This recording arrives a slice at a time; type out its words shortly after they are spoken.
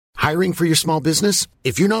Hiring for your small business?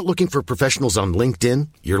 If you're not looking for professionals on LinkedIn,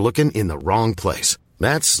 you're looking in the wrong place.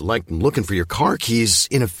 That's like looking for your car keys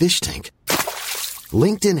in a fish tank.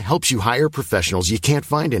 LinkedIn helps you hire professionals you can't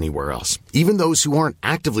find anywhere else, even those who aren't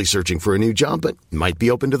actively searching for a new job but might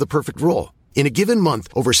be open to the perfect role. In a given month,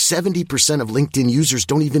 over 70% of LinkedIn users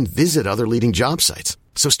don't even visit other leading job sites.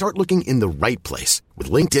 So start looking in the right place.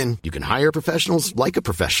 With LinkedIn, you can hire professionals like a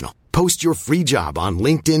professional. Post your free job on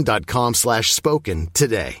linkedin.com/spoken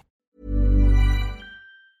today.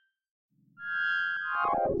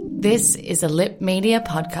 This is a Lip Media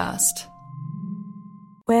podcast.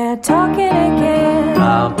 We're talking again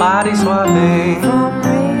about body swapping. From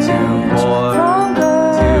rich to poor, from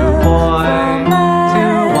good, to boy, from black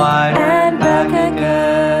to white, and back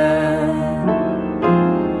again.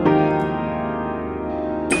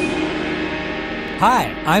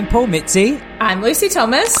 Hi, I'm Paul Mitzi. I'm Lucy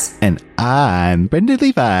Thomas. And I'm Brendan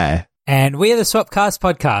Levi. And we are the Swapcast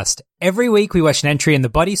podcast. Every week we watch an entry in the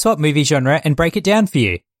body swap movie genre and break it down for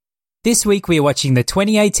you. This week we are watching the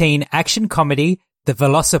 2018 action comedy The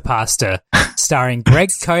VelociPastor, starring Greg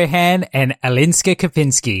Cohan and Alinska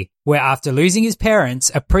Kopinski, where after losing his parents,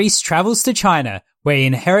 a priest travels to China, where he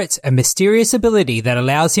inherits a mysterious ability that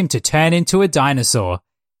allows him to turn into a dinosaur.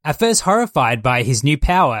 At first horrified by his new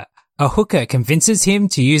power, a hooker convinces him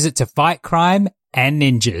to use it to fight crime and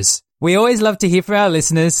ninjas. We always love to hear from our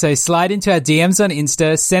listeners, so slide into our DMs on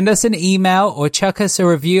Insta, send us an email, or chuck us a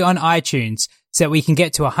review on iTunes so that we can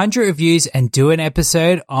get to 100 reviews and do an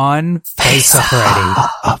episode on Face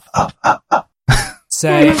Operating.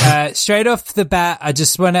 So, straight off the bat, I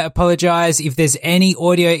just want to apologize if there's any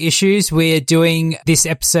audio issues. We're doing this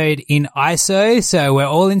episode in ISO, so we're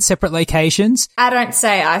all in separate locations. I don't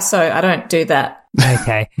say ISO. I don't do that.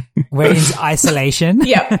 Okay. We're in isolation.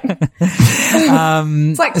 Yep.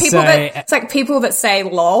 It's like people that say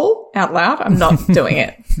lol out loud. I'm not doing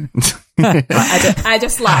it. I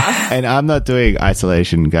just laugh. And I'm not doing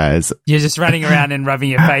isolation, guys. You're just running around and rubbing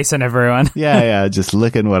your face on everyone. Yeah, just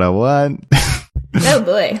looking what I want. Oh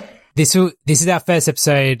boy. This is our first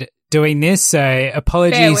episode doing this, so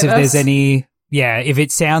apologies if there's any, if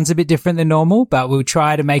it sounds a bit different than normal, but we'll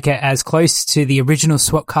try to make it as close to the original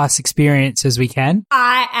Swapcast experience as we can.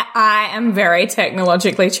 I am very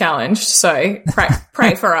technologically challenged, so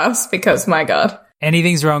pray for us because my God.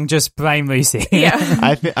 Anything's wrong, just blame Lucy.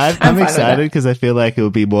 Yeah. I'm excited because I feel like it will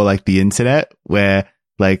be more like the internet where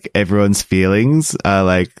like everyone's feelings are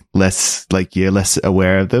like less, like you're less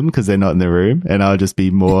aware of them because they're not in the room, and I'll just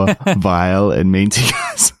be more vile and mean to you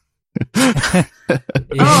guys.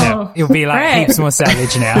 It'll be like heaps more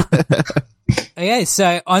savage now. Okay,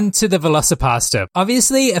 so on to the VelociPastor.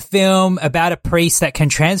 Obviously, a film about a priest that can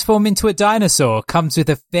transform into a dinosaur comes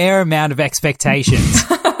with a fair amount of expectations.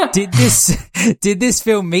 Did this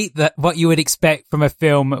film meet what you would expect from a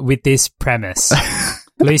film with this premise?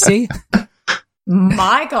 Lucy?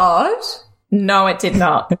 My God. No, it did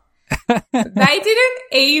not. They didn't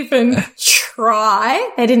even try.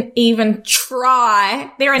 There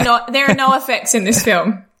are no effects in this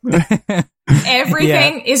film.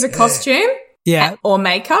 Everything is a costume or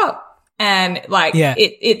makeup. And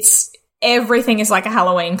it's everything is like a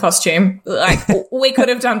Halloween costume. Like we could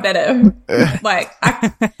have done better. Like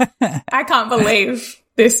I can't believe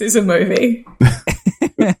this is a movie.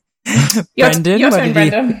 Your turn,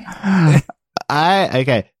 Brendan.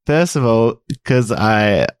 First of all, because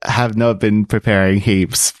I have not been preparing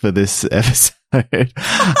heaps for this episode,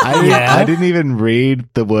 I didn't even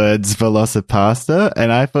read the words VelociPastor,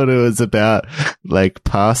 and I thought it was about like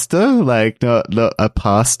pasta, like not a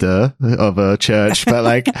pastor of a church, but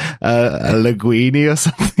like a linguine or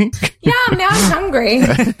something. Yeah, now I'm hungry.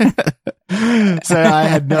 So I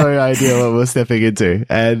had no idea what we're stepping into,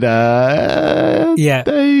 and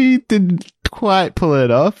they didn't quite pull it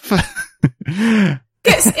off.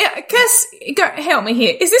 Guess, help me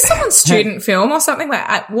here. Is this someone's student film or something like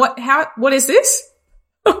that? What is this?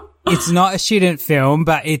 It's not a student film,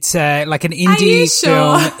 but it's like an indie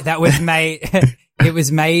film that was made. It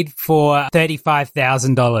was made for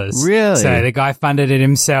 $35,000. Really? So the guy funded it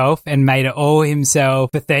himself and made it all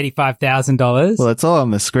himself for $35,000. Well, it's all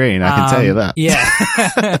on the screen. I can tell you that.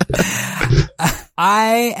 Yeah.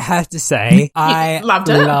 I have to say, I loved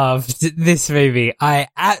this movie. I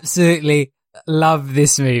absolutely love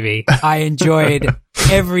this movie. I enjoyed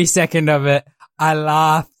every second of it. I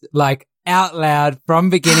laughed like out loud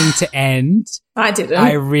from beginning to end. I didn't.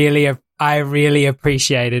 I really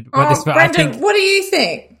appreciated what this film. Brendan, what do you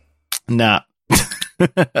think? Nah.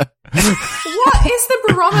 What is the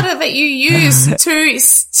barometer that you use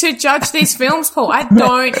to judge these films, Paul? I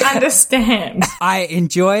don't understand. I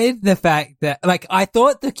enjoyed the fact that, like, I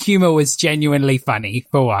thought the humor was genuinely funny,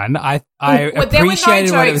 for one. I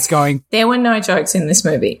appreciated what it was going. There were no jokes in this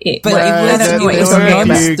movie. There were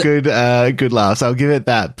a few good laughs. I'll give it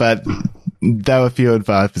that, but they were few and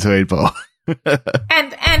far between, Paul.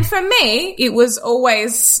 And for me, it was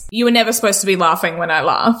always, you were never supposed to be laughing when I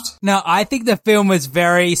laughed. No, I think the film was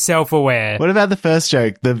very self-aware. What about the first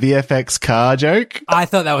joke, the VFX car joke? I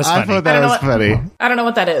thought that was funny. I thought that was funny. I don't know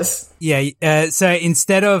what that is. Yeah, so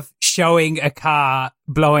instead of showing a car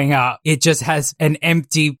blowing up, it just has an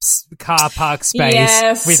empty car park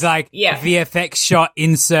space with like VFX shot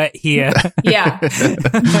insert here. Yeah.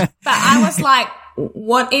 But I was like,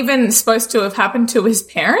 what even supposed to have happened to his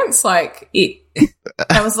parents? Like,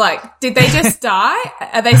 I was like, did they just die?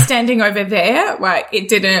 Are they standing over there? Like, it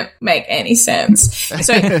didn't make any sense.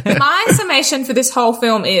 So my summation for this whole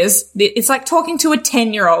film is, it's like talking to a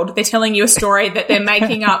 10-year-old. They're telling you a story that they're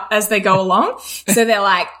making up as they go along. So they're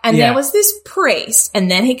like, and there was this priest,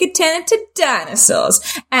 and then he could turn into dinosaurs,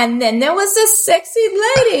 and then there was this sexy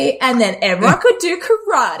lady, and then everyone could do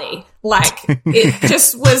karate. Like,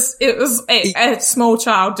 it was a small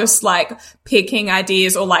child just like picking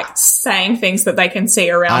ideas or like saying things that they can see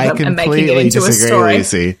around them and making it into a story.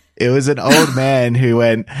 Lucy. It was an old man who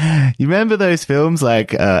went, you remember those films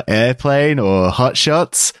like Airplane or Hot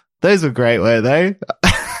Shots? Those were great, weren't they?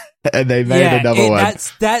 And they made another one.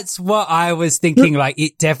 That's what I was thinking. Like,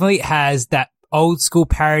 it definitely has that old school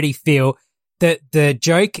parody feel. The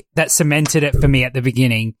joke that cemented it for me at the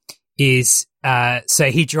beginning is,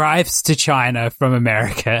 so he drives to China from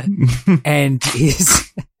America and he's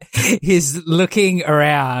looking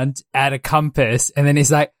around at a compass, and then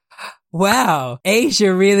he's like, wow,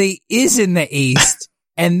 Asia really is in the east.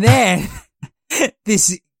 And then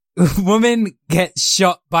this woman gets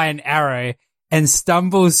shot by an arrow and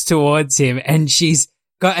stumbles towards him, and she's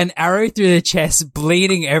got an arrow through the chest,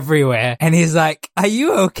 bleeding everywhere. And he's like, are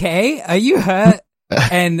you okay? Are you hurt?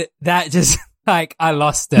 And that just, like, I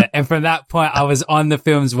lost it. And from that point, I was on the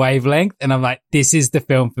film's wavelength, and I'm like, this is the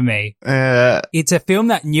film for me. It's a film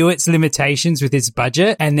that knew its limitations with its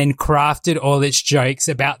budget and then crafted all its jokes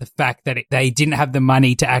about the fact that they didn't have the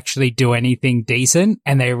money to actually do anything decent,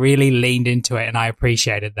 and they really leaned into it, and I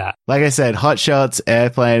appreciated that. Like I said, Hot Shots,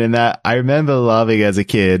 Airplane, and that, I remember loving as a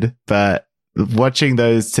kid, but watching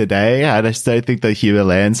those today, I just don't think the humor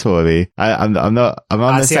lands for me. I'm on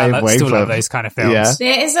the same wavelength. I still love those kind of films. Yeah.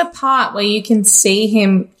 There is a part where you can see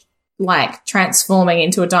him like transforming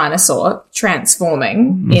into a dinosaur,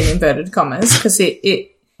 transforming in inverted commas, because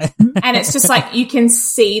it and it's just like you can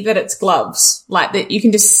see that it's gloves, like that you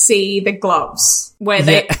can just see the gloves where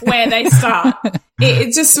they start.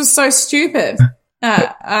 It just was so stupid.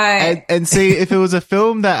 And see, if it was a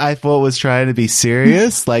film that I thought was trying to be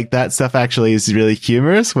serious, like that stuff actually is really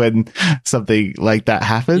humorous when something like that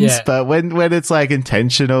happens. Yeah. But when it's like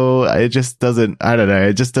intentional, it just doesn't, I don't know,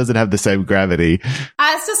 it just doesn't have the same gravity.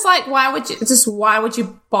 It's just like, why would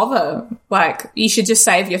you bother? Like, you should just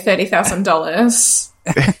save your $30,000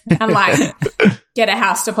 and like get a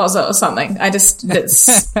house deposit or something. I don't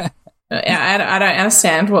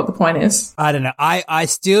understand what the point is. I don't know. I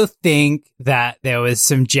still think that there was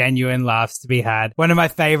some genuine laughs to be had. One of my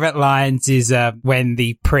favorite lines is when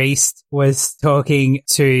the priest was talking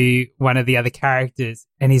to one of the other characters,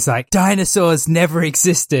 and he's like, dinosaurs never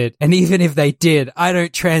existed, and even if they did, I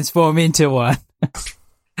don't transform into one.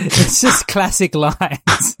 It's just classic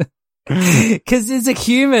lines. Because there's a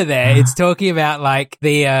humor there. It's talking about like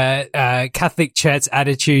the Catholic Church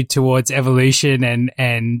attitude towards evolution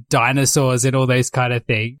and dinosaurs and all those kind of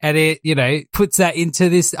things. And it, you know, puts that into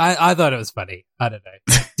this. I thought it was funny. I don't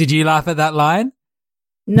know. Did you laugh at that line?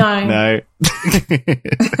 No.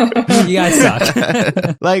 You guys suck.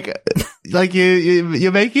 like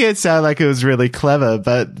you're making it sound like it was really clever,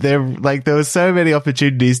 but there was so many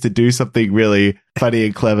opportunities to do something really funny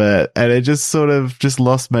and clever, and it just sort of just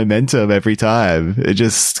lost momentum every time. It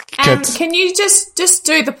just kept... And can you just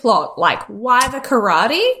do the plot? Like, why the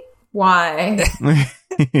karate? Why?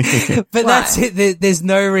 But that's it. There's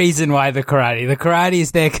no reason why the karate. The karate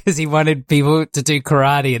is there because he wanted people to do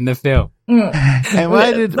karate in the film. And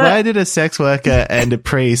why did a sex worker and a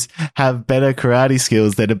priest have better karate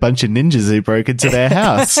skills than a bunch of ninjas who broke into their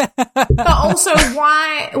house? But also,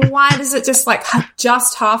 why does it just like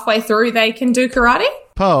just halfway through they can do karate?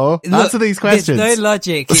 Paul, answer these questions. There's no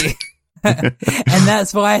logic. And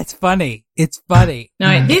that's why it's funny. It's funny.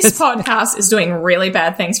 No, this podcast is doing really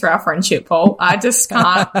bad things for our friendship, Paul. I just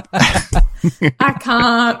can't. I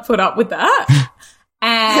can't put up with that.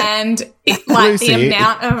 And the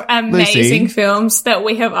amount of amazing films that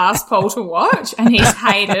we have asked Paul to watch and he's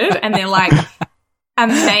hated, and they're like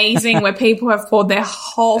amazing, where people have poured their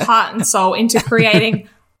whole heart and soul into creating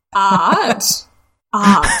art.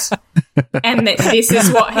 And that this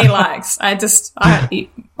is what he likes. I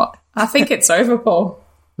think it's over, Paul.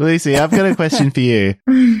 Lucy, I've got a question for you.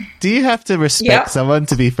 Do you have to respect someone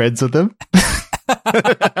to be friends with them?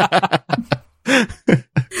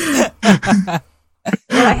 Well,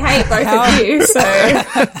 I hate both of you, so.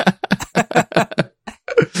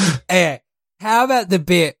 Hey, how about the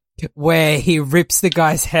bit where he rips the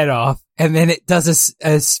guy's head off and then it does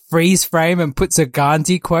a freeze frame and puts a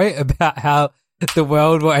Gandhi quote about how the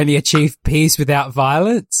world will only achieve peace without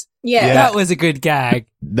violence? Yeah. That was a good gag.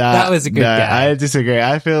 That was a good gag. I disagree.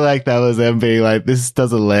 I feel like that was them being like, this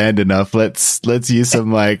doesn't land enough. Let's use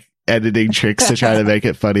some like editing tricks to try to make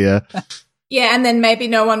it funnier. Yeah, and then maybe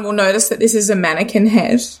no one will notice that this is a mannequin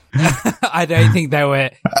head. I don't think they were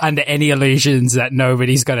under any illusions that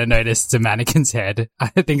nobody's going to notice it's a mannequin's head. I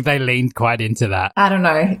think they leaned quite into that. I don't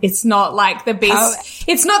know. It's not like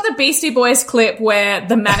it's not the Beastie Boys clip where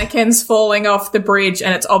the mannequin's falling off the bridge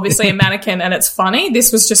and it's obviously a mannequin and it's funny.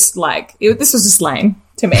 This was just this was just lame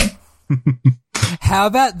to me. How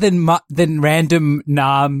about the random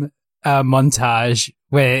Nam montage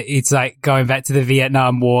where it's like going back to the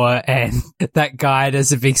Vietnam War and that guy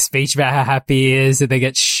does a big speech about how happy he is and they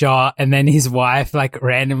get shot and then his wife like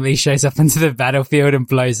randomly shows up onto the battlefield and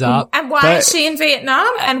blows up. And why is she in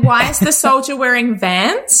Vietnam? And why is the soldier wearing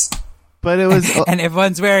Vans? But it was... and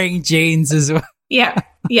everyone's wearing jeans as well. Yeah.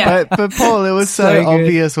 Yeah. But Paul, it was so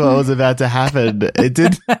obvious what was about to happen. It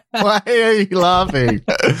did... Why are you laughing?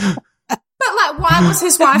 But, like, why was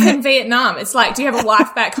his wife in Vietnam? It's like, do you have a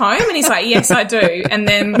wife back home? And he's like, yes, I do. And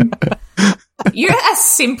then you're a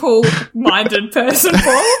simple-minded person,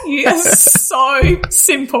 Paul. You are so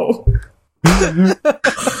simple.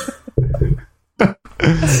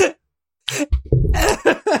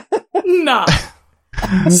 Nah.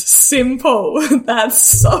 Simple. That's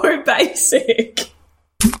so basic.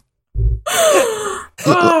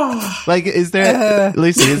 Like, is there,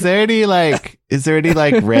 Lucy, is there any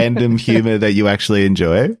random humor that you actually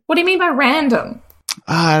enjoy? What do you mean by random?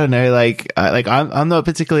 I don't know, I'm not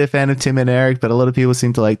particularly a fan of Tim and Eric, but a lot of people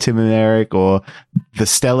seem to like Tim and Eric or the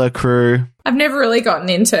Stellar Crew. I've never really gotten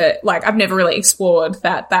into, I've never really explored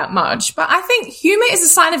that much, but I think humor is a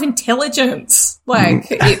sign of intelligence. You have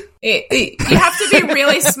to be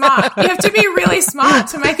really smart. You have to be really smart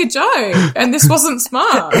to make a joke, and this wasn't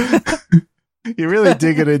smart. You're really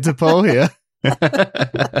digging into Paul here. No, I'm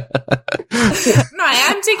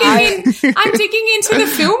digging into the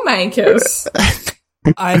filmmakers.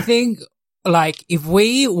 I think, if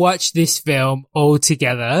we watch this film all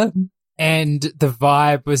together and the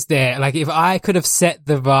vibe was there, if I could have set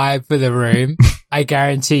the vibe for the room, I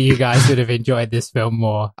guarantee you guys would have enjoyed this film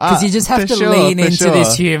more. Because you just have to lean into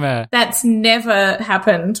this humor. That's never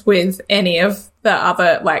happened with any of the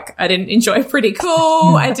other, I didn't enjoy Pretty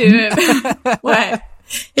Cool. I didn't,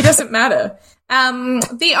 it doesn't matter.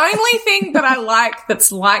 The only thing that I like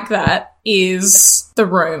that's like that is The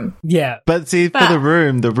Room. Yeah. But see, for The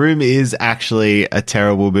Room is actually a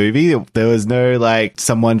terrible movie. There was no,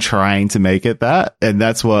 someone trying to make it that. And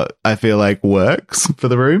that's what I feel like works for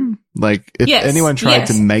The Room. If anyone tried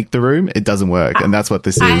to make The Room, it doesn't work. And that's what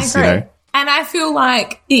this is, agree. And I feel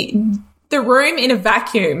like The Room in a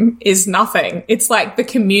vacuum is nothing. It's the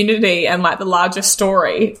community and the larger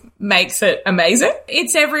story makes it amazing.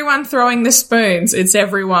 It's everyone throwing the spoons. It's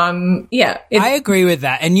everyone, I agree with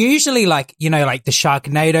that. And usually the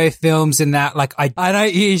Sharknado films and that, I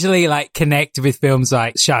don't usually connect with films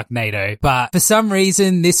like Sharknado. But for some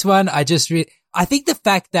reason, this one, I think the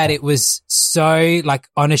fact that it was so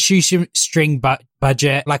on a shoestring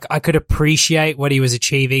budget, I could appreciate what he was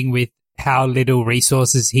achieving with how little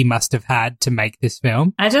resources he must have had to make this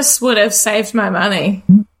film. I just would have saved my money.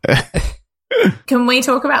 Can we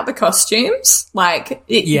talk about the costumes?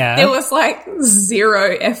 There was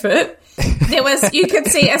zero effort. You could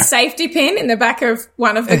see a safety pin in the back of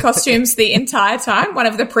one of the costumes the entire time, one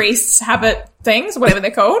of the priest's habit things, whatever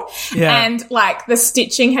they're called. Yeah. And the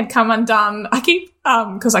stitching had come undone. I keep,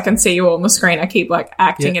 cause I can see you all on the screen. I keep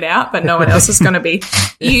acting it out, but no one else is going to be.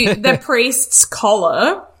 The priest's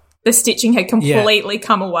collar, the stitching had completely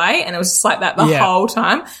come away, and it was just that the whole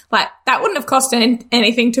time. That wouldn't have cost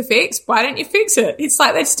anything to fix. Why don't you fix it? It's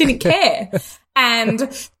they just didn't care. And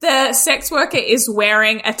the sex worker is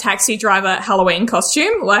wearing a taxi driver Halloween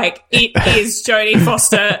costume. It is Jodie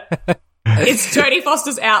Foster it's Jodie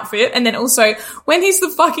Foster's outfit. And then also when he's the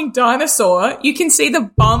fucking dinosaur, you can see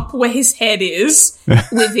the bump where his head is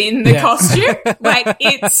within the costume. Like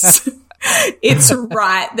it's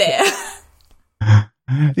right there.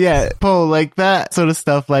 Yeah, Paul, like that sort of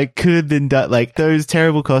stuff, like could have been done, like those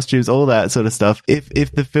terrible costumes, all that sort of stuff.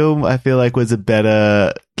 If the film, I feel like, was a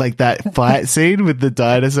better, like that fight scene with the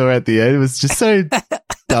dinosaur at the end was just so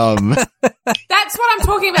dumb. That's what I'm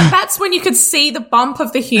talking about. That's when you could see the bump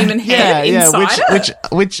of the human head inside it.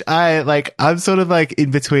 Which I like. I'm sort of like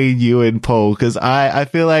in between you and Paul because I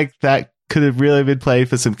feel like that could have really been played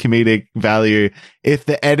for some comedic value if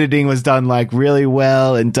the editing was done like really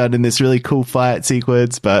well and done in this really cool fight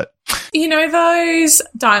sequence. But you know those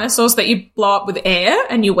dinosaurs that you blow up with air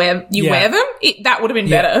and you wear them? That would have been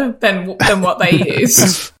better than what they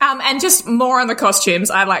used. And just more on the costumes.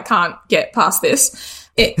 I like can't get past this.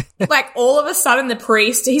 Like all of a sudden the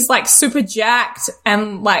priest, he's like super jacked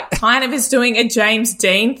and like kind of is doing a James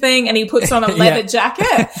Dean thing and he puts on a leather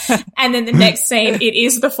jacket and then the next scene it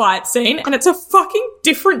is the fight scene and it's a fucking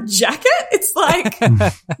different jacket. It's like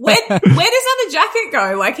where does that jacket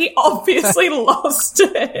go? Like he obviously lost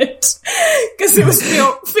it because it was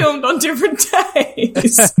filmed on different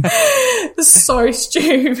days. It's so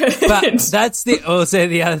stupid. But that's also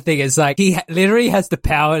the other thing is like he literally has the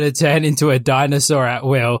power to turn into a dinosaur at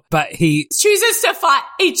will, but he chooses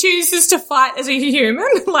to fight as a human.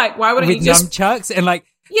 Like, why wouldn't he just nunchucks and like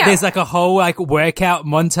there's like a whole like workout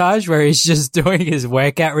montage where he's just doing his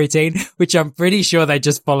workout routine, which I'm pretty sure they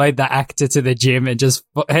just followed the actor to the gym and just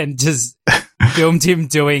filmed him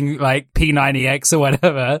doing like P90X or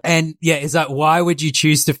whatever. And it's like, why would you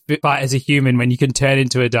choose to fight as a human when you can turn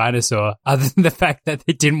into a dinosaur? Other than the fact that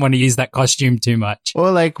they didn't want to use that costume too much.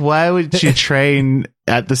 Or like, why would you train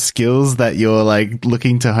at the skills that you're like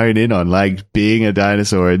looking to hone in on, like being a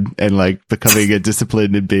dinosaur and like becoming a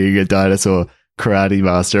disciplined and being a dinosaur karate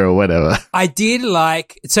master or whatever? I did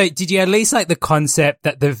like, so did you at least like the concept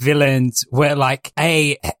that the villains were like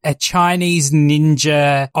a Chinese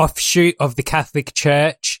ninja offshoot of the Catholic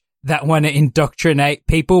Church that want to indoctrinate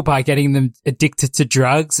people by getting them addicted to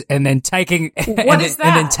drugs and then taking and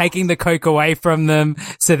then taking the coke away from them,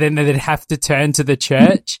 so then they'd have to turn to the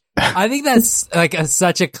church? I think that's like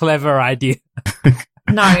such a clever idea.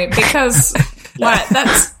 No, because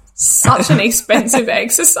that's such an expensive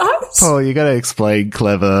exercise. Paul, you gotta explain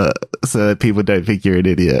clever so that people don't think you're an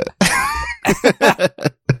idiot.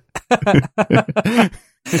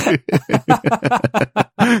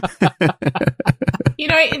 You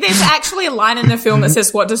know, there's actually a line in the film that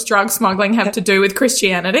says, "What does drug smuggling have to do with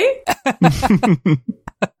Christianity?"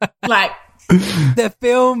 Like, the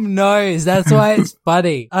film knows. That's why it's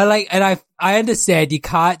funny. I understand you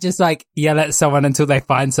can't just like yell at someone until they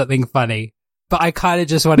find something funny. But I kind of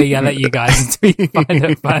just want to yell at you guys until you find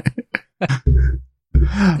it fun.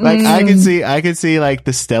 Like I can see like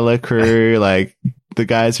the Stellar crew, like the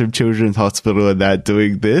guys from Children's Hospital and that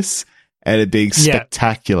doing this and it being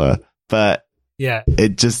spectacular. But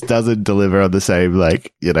it just doesn't deliver on the same,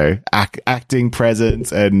 like, you know, acting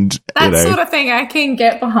presence and that sort of thing I can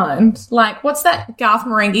get behind. Like, what's that, Garth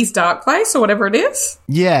Marenghi's Dark Place or whatever it is?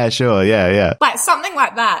 Yeah, sure, yeah. Like something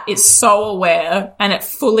like that. It's so aware and it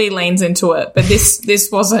fully leans into it. But this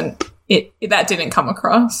wasn't. That didn't come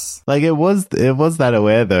across. Like it was that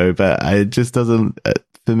aware though, but it just doesn't.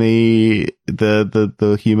 For me,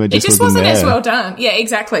 the humor just wasn't there. as well done. Yeah,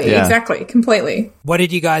 exactly, completely. What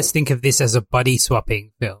did you guys think of this as a body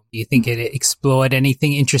swapping film? Do you think it explored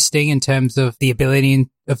anything interesting in terms of the ability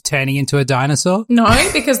of turning into a dinosaur? No,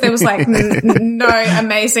 because there was like no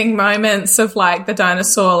amazing moments of like the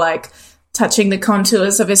dinosaur like touching the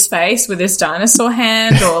contours of his face with his dinosaur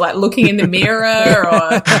hand or like looking in the mirror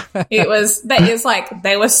or the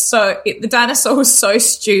dinosaur was so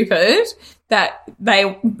stupid that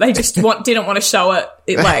they just didn't want to show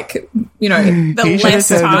it like, you know, the less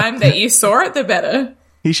time that you saw it, the better.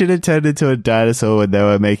 He should have turned into a dinosaur when they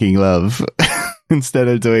were making love instead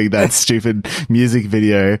of doing that stupid music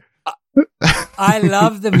video. I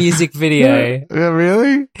love the music video.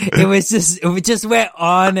 Really? It just went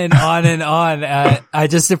on and on and on. I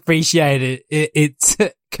just appreciated its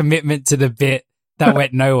commitment to the bit that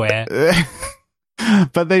went nowhere.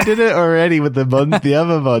 But they did it already with the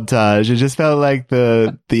other montage. It just felt like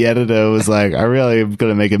the editor was like, I really am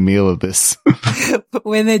going to make a meal of this.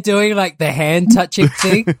 When they're doing like the hand touching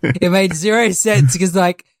thing, it made zero sense because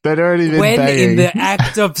like they'd already been banging.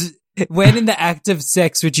 When in the act of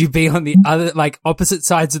sex would you be on the other, like opposite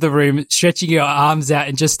sides of the room, stretching your arms out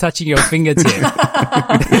and just touching your fingertip?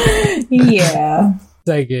 Yeah.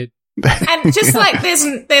 So good. And just like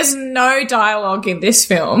there's no dialogue in this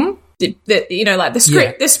film.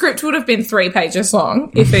 the script would have been 3 pages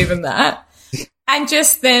long, if even that. And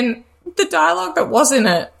just then the dialogue that was in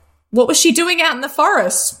it. What was she doing out in the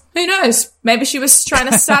forest? Who knows? Maybe she was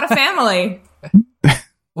trying to start a family.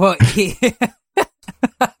 Well,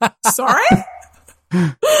 Sorry?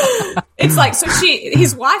 It's like, so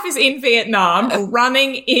his wife is in Vietnam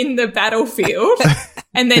running in the battlefield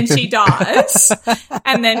and then she dies.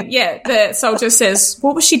 And then, the soldier says,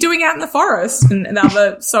 what was she doing out in the forest? And the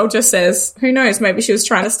other soldier says, who knows? Maybe she was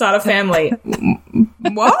trying to start a family.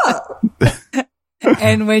 What?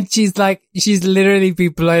 And when she's literally be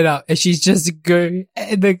blown up and she's just goo.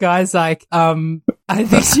 And the guy's like, I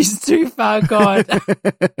think she's too far gone.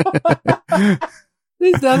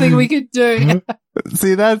 There's nothing we could do.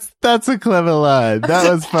 See, that's a clever line.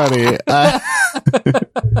 That was funny.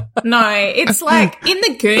 No, it's like in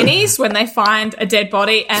the Goonies when they find a dead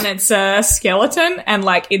body and it's a skeleton and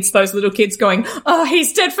like it's those little kids going, oh,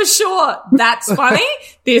 he's dead for sure. That's funny.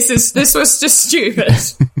 This was just stupid.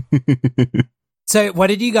 So what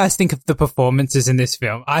did you guys think of the performances in this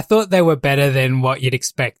film? I thought they were better than what you'd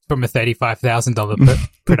expect from a $35,000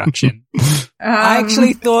 production. I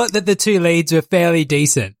actually thought that the 2 leads were fairly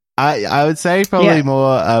decent. I would say probably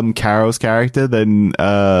more Carol's character than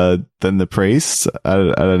the priest. I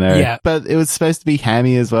don't know. Yeah. But it was supposed to be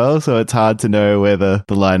hammy as well, so it's hard to know where the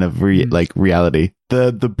line of reality.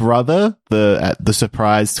 The brother, the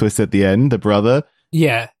surprise twist at the end, the brother.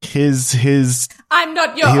 Yeah. His I'm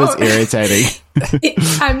not your he was irritating.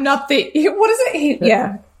 I'm not the what is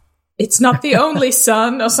it? It's not the only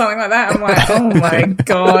son or something like that. I'm like, oh my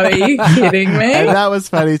God, are you kidding me? And that was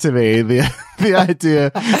funny to me. The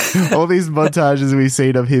idea, all these montages we've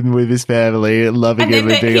seen of him with his family, loving him,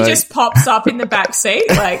 and being he just pops up in the back seat,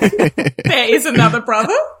 like there is another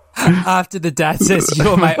brother. After the dad says,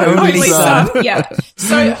 "You're my only son." Yeah.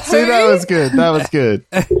 So see, that was good. That was good.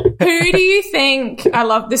 Who do you think? I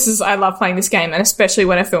love playing this game, and especially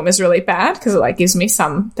when a film is really bad because it like gives me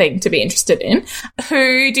something to be interested in.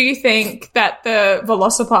 Who do you think that the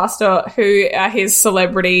VelociPastor, who are his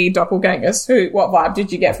celebrity doppelgangers? What vibe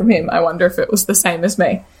did you get from him? I wonder if it was the same as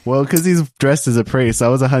me. Well, because he's dressed as a priest, I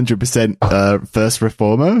was 100% first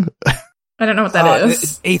reformer. I don't know what that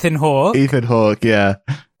is. Ethan Hawke. Ethan Hawke, yeah.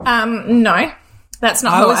 No, that's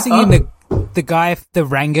not. I was thinking the guy, the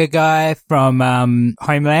Ranger guy from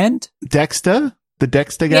Homeland, Dexter, the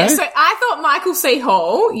Dexter guy. Yeah, so I thought Michael C.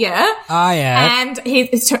 Hall. Yeah. Oh yeah. And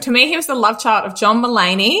to me, he was the love child of John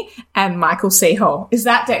Mulaney and Michael C. Hall. Is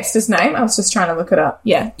that Dexter's name? I was just trying to look it up.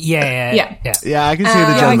 Yeah. Yeah. Yeah, I can see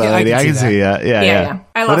the John Mulaney. I can see that. Yeah.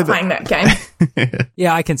 I love playing that game.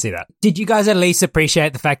 Yeah, I can see that. Did you guys at least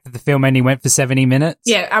appreciate the fact that the film only went for 70 minutes?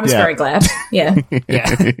 Yeah, I was very glad. Yeah.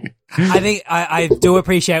 Yeah. I think I do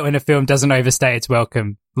appreciate when a film doesn't overstay its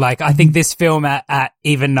welcome. Like, I think this film at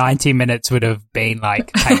even 90 minutes would have been,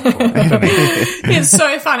 like, painful for me. It's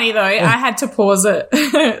so funny, though. I had to pause it,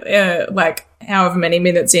 like, however many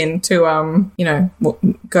minutes in to,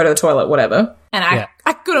 go to the toilet, whatever. And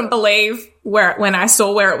I couldn't believe when I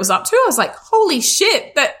saw where it was up to. I was like, holy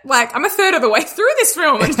shit, that, like, I'm a third of the way through this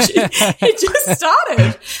film and it just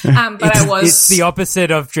started. But it's the opposite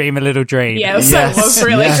of Dream a Little Dream. Yeah, so I was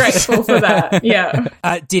really grateful for that. Yeah.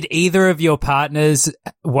 Did either of your partners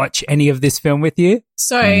watch any of this film with you?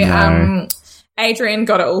 So, Adrian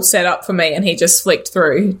got it all set up for me and he just flicked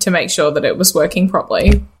through to make sure that it was working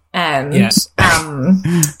properly. And, he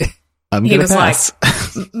was pass.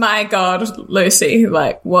 like, my God, Lucy,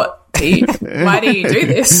 like, why do you do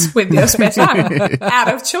this with your spare time?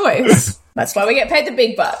 Out of choice. That's why we get paid the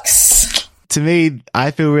big bucks. To me,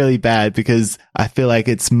 I feel really bad because I feel like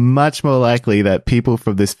it's much more likely that people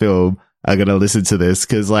from this film are going to listen to this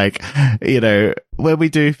because, like, when we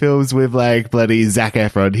do films with, like, bloody Zac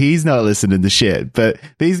Efron, he's not listening to shit. But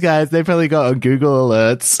these guys, they probably got on Google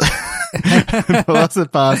Alerts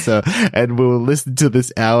VelociPastor and will listen to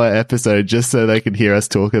this hour episode just so they can hear us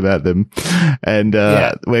talk about them. And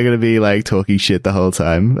we're going to be, like, talking shit the whole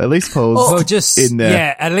time. At least Paul's in there.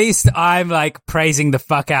 Yeah, at least I'm, like, praising the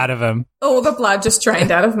fuck out of him. All the blood just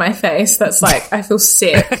drained out of my face. That's like, I feel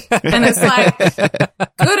sick. And it's like,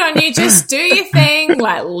 good on you, just do your thing,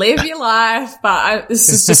 like, live your life. But this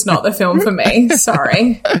is just not the film for me.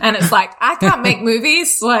 Sorry. And it's like, I can't make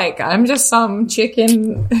movies. Like, I'm just some chick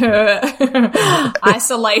in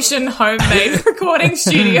isolation homemade recording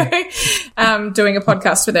studio doing a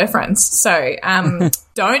podcast with her friends. So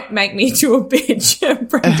don't make me to a bitch,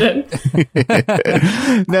 Brendan.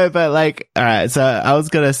 No, but, like, all right, so I was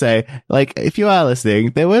going to say, like, if you are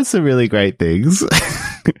listening, there were some really great things.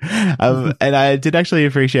 And I did actually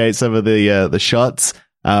appreciate some of the shots.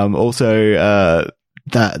 Also,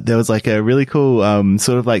 that there was like a really cool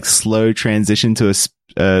sort of like slow transition to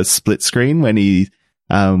a split screen when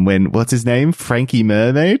what's his name? Frankie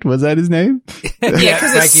Mermaid? Was that his name? Yeah,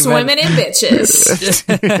 because it's swimming in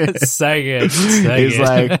bitches. So good. He's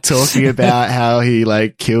like talking about how he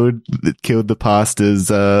like killed the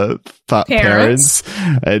pastor's parents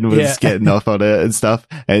and was getting off on it and stuff.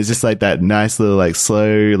 And it's just like that nice little like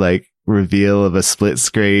slow like reveal of a split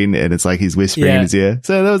screen, and it's like he's whispering in his ear.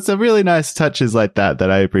 So there was some really nice touches like that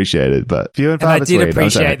I appreciated. But few and far between. I did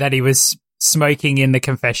appreciate that he was smoking in the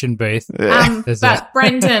confession booth. But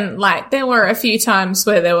Brendan, like, there were a few times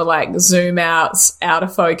where there were like zoom outs, out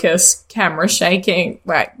of focus, camera shaking.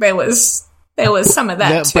 Like there was some of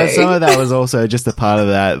that too. But some of that was also just a part of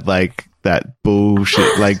that, like that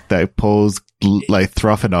bullshit, like that Paul's like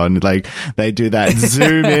throffing on. Like they do that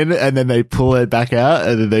zoom in and then they pull it back out,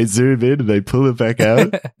 and then they zoom in and they pull it back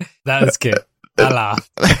out. That was good. I laughed.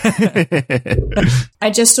 I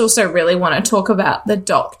just also really want to talk about the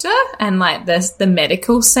doctor and like the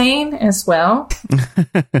medical scene as well.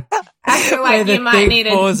 I feel like you might need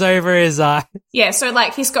falls over his eye. Yeah, so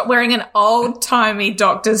like he's got wearing an old timey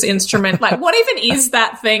doctor's instrument. Like, what even is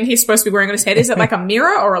that thing he's supposed to be wearing on his head? Is it like a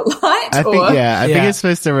mirror or a light? I think it's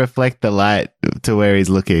supposed to reflect the light to where he's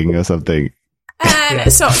looking or something.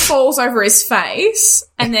 And so it falls over his face,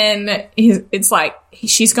 and then it's like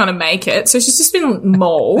she's going to make it. So she's just been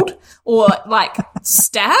mauled or like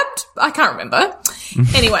stabbed. I can't remember.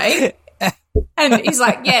 Anyway, and he's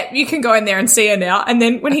like, yeah, you can go in there and see her now. And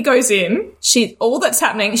then when he goes in, all that's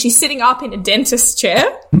happening, she's sitting up in a dentist's chair.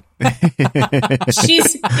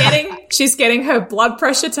 She's getting her blood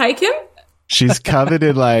pressure taken. She's covered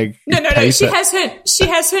in like no. She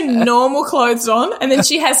has her normal clothes on, and then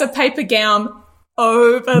she has a paper gown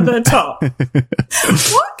over the top. What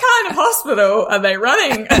kind of hospital are they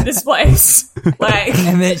running at this place? Like,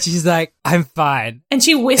 and then she's like, "I'm fine," and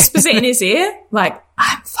she whispers it in his ear, like,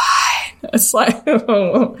 "I'm fine." It's like,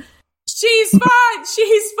 oh, she's fine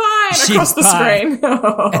across the screen.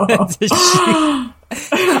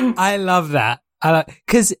 I love that.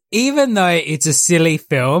 Because even though it's a silly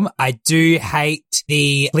film, I do hate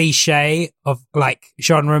the cliche of like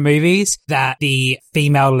genre movies that the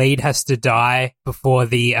female lead has to die before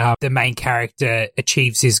the main character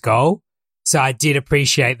achieves his goal. So I did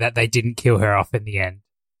appreciate that they didn't kill her off in the end.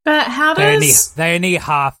 But they only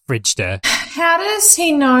half bridged her. How does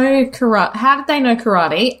he know karate? How did they know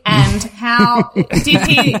karate? And how did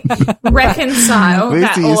he reconcile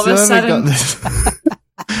that all of a sudden?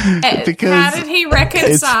 How did he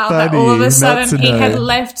reconcile that all of a sudden he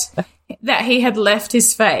had left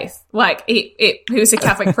his faith? Like he was a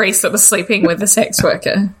Catholic priest that was sleeping with a sex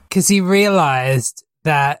worker. Because he realized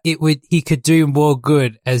that he could do more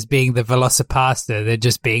good as being the VelociPastor than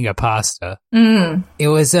just being a pastor. It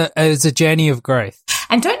was a journey of growth.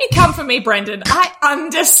 And don't you come for me, Brendan. I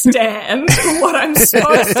understand what I'm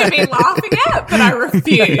supposed to be laughing at, but I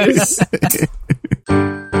refuse.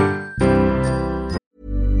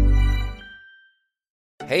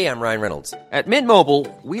 Hey, I'm Ryan Reynolds. At Mint Mobile,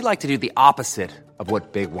 we like to do the opposite of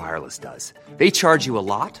what Big Wireless does. They charge you a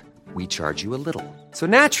lot, we charge you a little. So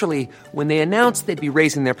naturally, when they announced they'd be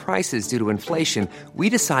raising their prices due to inflation, we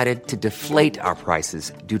decided to deflate our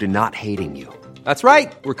prices due to not hating you. That's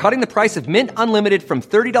right. We're cutting the price of Mint Unlimited from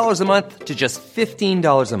 $30 a month to just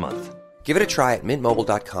 $15 a month. Give it a try at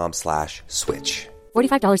mintmobile.com/switch.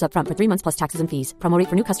 $45 up front for 3 months plus taxes and fees. Promo rate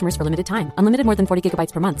for new customers for limited time. Unlimited more than 40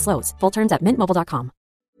 gigabytes per month. Slows full terms at mintmobile.com.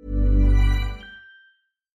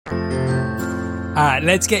 All right,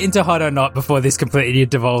 let's get into Hot or Not before this completely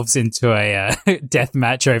devolves into a death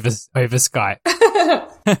match over Skype.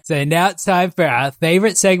 So now it's time for our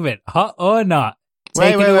favorite segment, Hot or Not.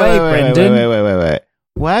 Take it away, Brendan. Wait.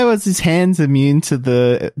 Why was his hands immune to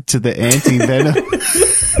the anti-venom?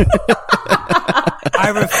 I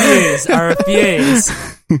refuse.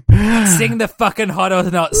 Sing the fucking Hot or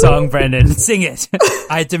Not song, Brendan. Sing it.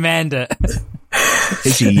 I demand it.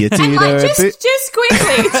 And like, just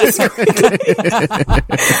quickly.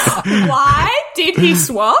 Why did he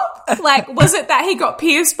swap? Like, was it that he got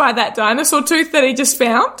pierced by that dinosaur tooth that he just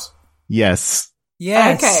found? Yes.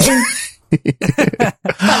 Okay.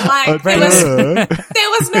 But like, there was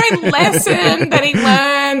no lesson that he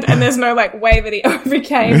learned, and there's no like way that he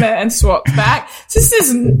overcame it and swapped back. So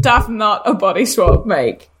this does not a body swap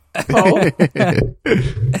make, Paul.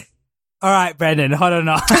 All right, Brendan, Hot or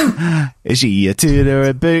Not? Is she a toot or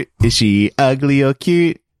a boot? Is she ugly or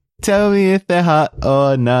cute? Tell me if they're hot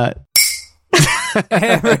or not.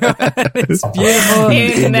 It's beautiful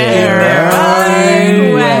in their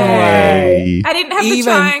own way. I didn't have the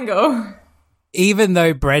triangle. Even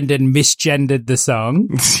though Brendan misgendered the song,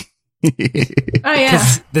 Oh yeah,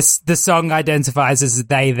 the song identifies as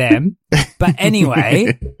they them. But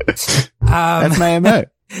anyway, that's my MO.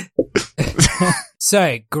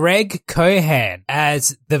 So Greg Cohan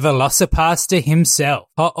as the VelociPastor himself,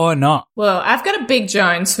 hot or not? Well, I've got a big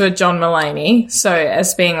Jones for John Mulaney. So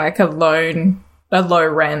as being like a low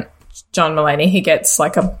rent John Mulaney, he gets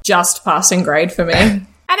like a just passing grade for me. And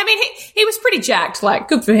I mean, he was pretty jacked. Like,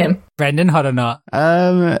 good for him. Brendan, hot or not?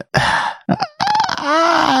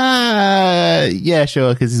 Yeah,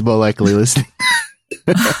 sure, because he's more likely listening.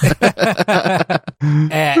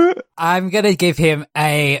 I'm going to give him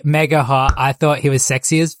a mega hot. I thought he was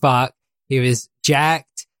sexy as fuck. He was jacked.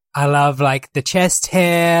 I love, like, the chest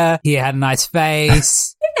hair. He had a nice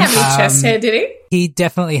face. He didn't have any chest hair, did he? He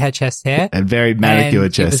definitely had chest hair. And very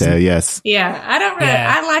manicured chest hair, yes. Yeah, I don't really,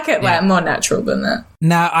 I like it like more natural than that.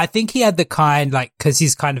 No, I think he had the kind, like, because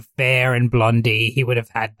he's kind of fair and blondie, he would have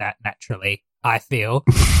had that naturally, I feel.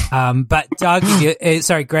 But Doug,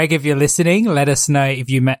 Greg, if you're listening, let us know if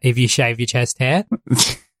you shave your chest hair.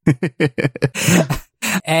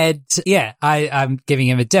 And yeah, I'm giving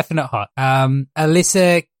him a definite hot.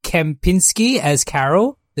 Alyssa Kempinski as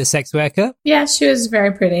Carol, the sex worker. Yeah, she was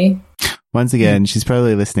very pretty. Once again, she's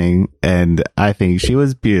probably listening, and I think she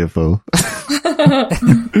was beautiful.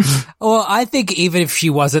 Well, I think even if she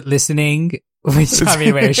wasn't listening, which, I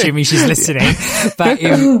mean, we're assuming she's listening, but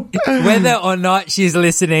whether or not she's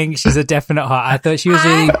listening, she's a definite hot. I thought she was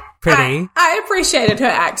really pretty. I appreciated her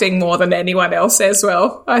acting more than anyone else as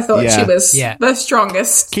well. I thought she was the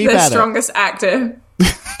strongest actor.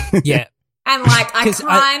 Yeah. And like, I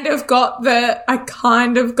kind of got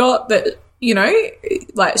the, you know,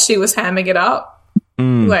 like she was hamming it up.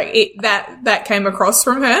 Like that came across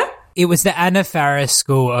from her. It was the Anna Faris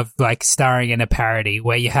school of like starring in a parody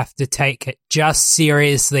where you have to take it just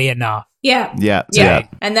seriously enough. Yeah.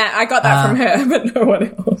 And that I got that from her, but no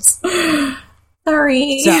one else.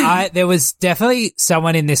 Sorry. So there was definitely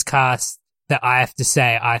someone in this cast that I have to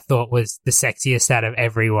say I thought was the sexiest out of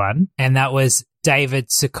everyone, and that was David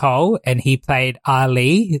Sokol, and he played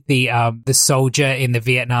Ali, the soldier in the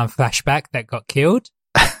Vietnam flashback that got killed.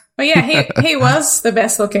 Oh yeah, he was the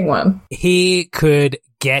best looking one. He could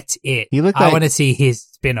get it. I want to see his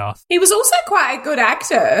spin-off. He was also quite a good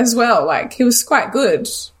actor as well. Like, he was quite good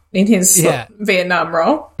in his Vietnam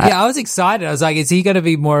role. Yeah, I was excited. I was like, is he going to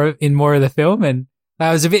be more of the film? And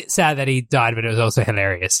I was a bit sad that he died, but it was also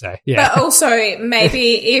hilarious. So yeah. But also,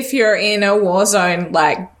 maybe if you're in a war zone,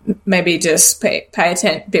 like maybe just pay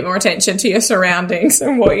a bit more attention to your surroundings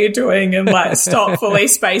and what you're doing, and like stop fully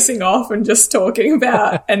spacing off and just talking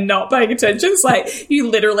about and not paying attention. It's like you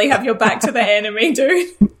literally have your back to the enemy, dude.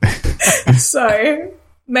 So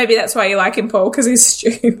maybe that's why you like him, Paul, because he's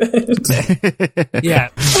stupid. Yeah,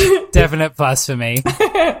 definite plus for me.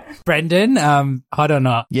 Brendan, hot or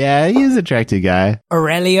not? Yeah, he's an attractive guy.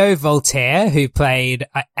 Aurelio Voltaire, who played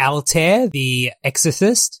Altair, the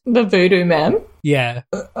exorcist. The voodoo man. Yeah.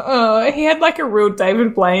 He had like a real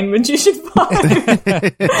David Blaine magician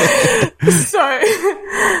vibe. So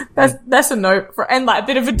that's a note for, and like a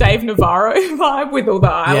bit of a Dave Navarro vibe with all the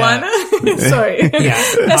eyeliner. Yeah.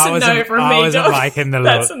 So that's a no from me. I wasn't liking the look.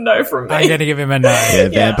 That's a no from me. I'm going to give him a no.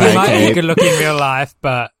 Yeah. He might be good looking in real life,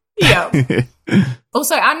 but yeah.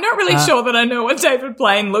 Also, I'm not really sure that I know what David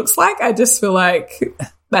Blaine looks like. I just feel like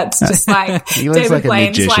that's just like he looks David like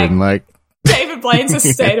Blaine's a magician, like David Blaine's a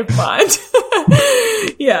state of mind.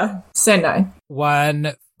 Yeah. So no.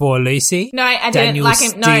 One for Lucy. No, I didn't like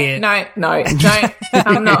him. No, don't.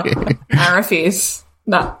 I'm not. I refuse.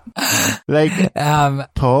 No. Like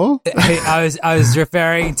Paul? I was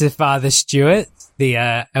referring to Father Stewart,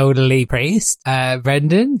 the elderly priest.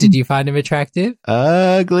 Brendan, did you find him attractive?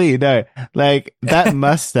 Ugly, no. Like that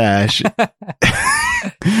mustache.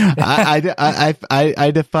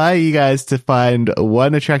 I defy you guys to find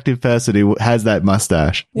one attractive person who has that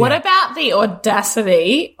mustache. What about the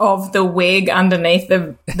audacity of the wig underneath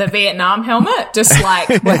the Vietnam helmet? Just like,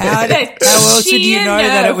 how else would you know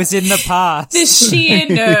that it was in the past? The sheer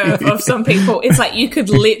nerve of some people. It's like you could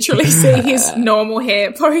literally see his normal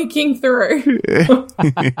hair poking through.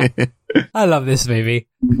 I love this movie.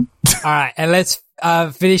 All right, and let's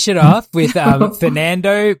finish it off with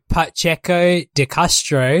Fernando Pacheco de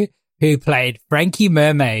Castro, who played Frankie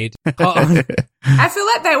Mermaid. I feel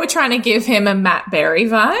like they were trying to give him a Matt Berry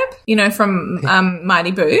vibe, you know, from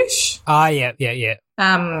Mighty Boosh. Oh, yeah.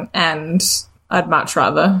 And I'd much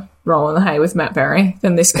rather roll in the hay with Matt Berry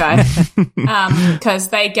than this guy. Because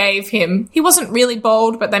they gave him, he wasn't really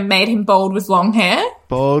bald, but they made him bald with long hair.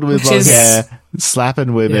 Bald with long hair,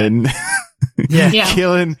 slapping women. Yeah.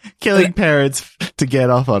 Killing parents to get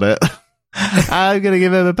off on it. I'm going to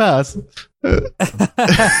give him a pass.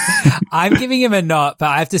 I'm giving him a not, but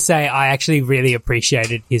I have to say I actually really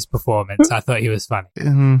appreciated his performance. I thought he was funny.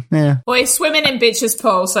 Yeah. Well, he's swimming in bitches,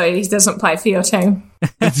 Paul, so he doesn't play for your team.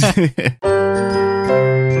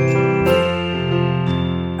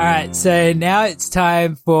 All right, so now it's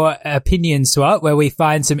time for Opinion Swap, where we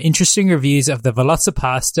find some interesting reviews of the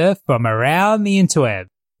VelociPastor from around the interweb.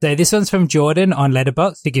 So this one's from Jordan on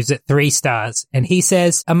Letterboxd, who gives it 3 stars, and he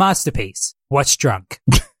says, a masterpiece. Watch drunk.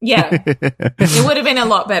 Yeah. It would have been a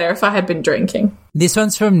lot better if I had been drinking. This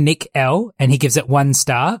one's from Nick L, and he gives it 1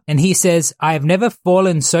 star, and he says, I have never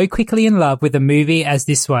fallen so quickly in love with a movie as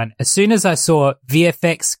this one. As soon as I saw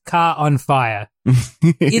VFX Car on Fire.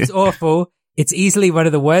 It's awful. It's easily one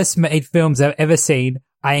of the worst made films I've ever seen.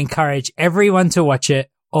 I encourage everyone to watch it.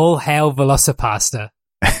 All hail VelociPastor.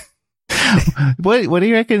 What do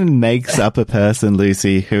you reckon makes up a person,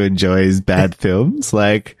 Lucy, who enjoys bad films?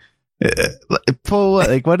 Like, Paul,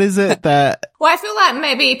 like, what is it that... Well, I feel like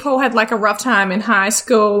maybe Paul had like a rough time in high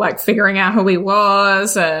school, like figuring out who he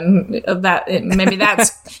was, and maybe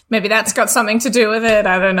that's got something to do with it.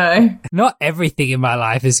 I don't know. Not everything in my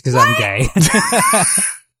life is because I'm gay.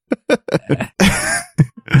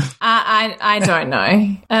 I don't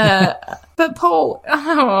know. But Paul,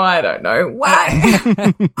 I don't know.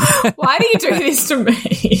 Why? Why do you do this to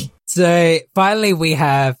me? So finally we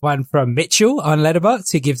have one from Mitchell on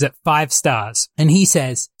Letterboxd who gives it 5 stars. And he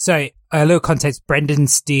says, so a little context, Brendan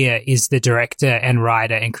Steer is the director and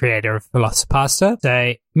writer and creator of VelociPastor.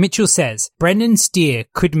 So Mitchell says, Brendan Steer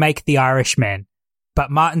could make The Irishman, but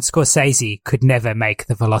Martin Scorsese could never make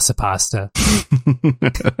the VelociPastor.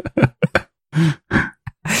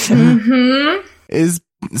 Mm-hmm. Is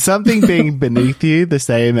something being beneath you the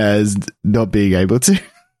same as not being able to?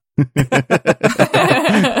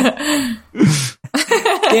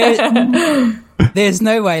 There's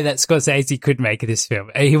no way that Scorsese could make this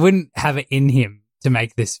film. He wouldn't have it in him to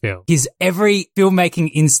make this film. His every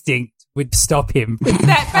filmmaking instinct would stop him.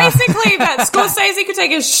 That Scorsese could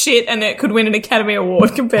take a shit and it could win an Academy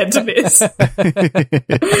Award compared to this.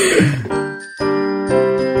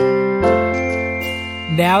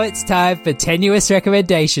 Now it's time for Tenuous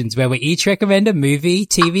Recommendations, where we each recommend a movie,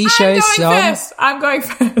 TV show, song, I'm going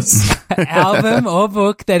first. album or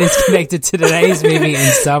book that is connected to today's movie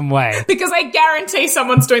in some way. Because I guarantee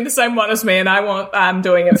someone's doing the same one as me, and I'm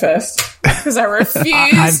doing it first. Because I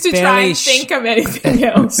refuse to try and think of anything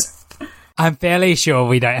else. I'm fairly sure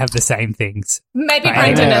we don't have the same things. Maybe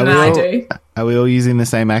Brendan and I do. Are we all using the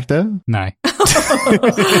same actor? No.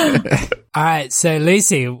 All right, so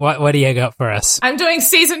Lucy, what do you got for us? I'm doing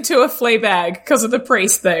season 2 of Fleabag because of the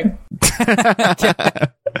priest thing.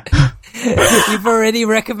 You've already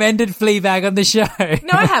recommended Fleabag on the show.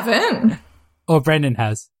 No, I haven't. Or Brendan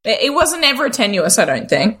has. It wasn't ever tenuous, I don't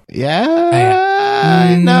think.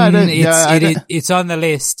 Yeah. No, I don't. It's on the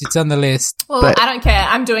list. It's on the list. Well, I don't care.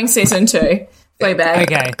 I'm doing season 2. Fleabag.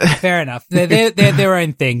 Okay, fair enough. They're their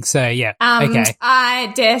own thing, so yeah. Okay.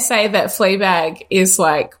 I dare say that Fleabag is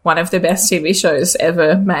like one of the best TV shows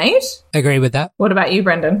ever made. Agree with that. What about you,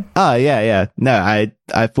 Brendan? Oh, yeah. No,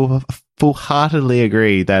 I full-heartedly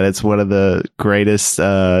agree that it's one of the greatest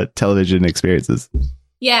television experiences.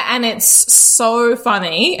 Yeah, and it's so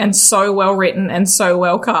funny and so well written and so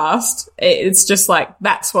well cast. It's just like,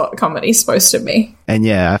 that's what comedy's supposed to be. And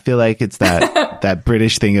yeah, I feel like it's that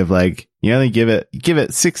British thing of like, you only give it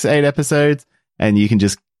 6-8 episodes and you can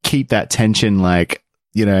just keep that tension like,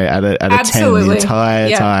 you know, at a 10 the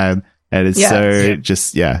entire time. And it's it's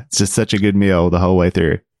just such a good meal the whole way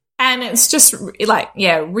through. And it's just like,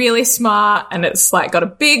 really smart. And it's like got a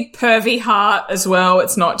big pervy heart as well.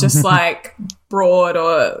 It's not just like broad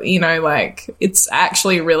or, you know, like it's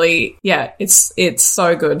actually really, it's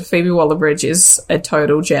so good. Phoebe Waller-Bridge is a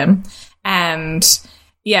total gem. And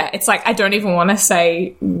it's like, I don't even want to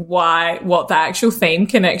say what the actual theme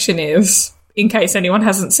connection is in case anyone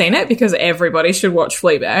hasn't seen it, because everybody should watch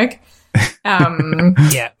Fleabag.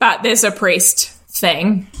 But there's a priest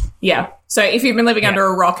thing. Yeah. So if you've been living under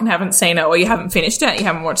a rock and haven't seen it, or you haven't finished it, you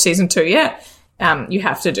haven't watched season 2 yet, you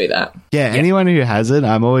have to do that. Yeah, anyone who hasn't,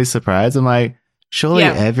 I'm always surprised. I'm like, surely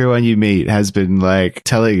everyone you meet has been like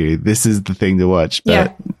telling you this is the thing to watch.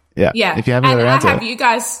 But if you haven't got around to it.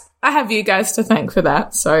 I have you guys to thank for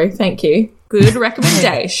that. So thank you. Good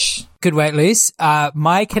recommendation. Good work, Luce.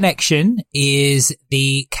 My connection is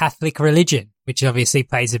the Catholic religion, which obviously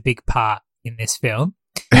plays a big part in this film.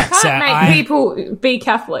 You can't make people be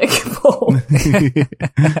Catholic, Paul.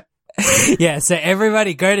 Yeah, so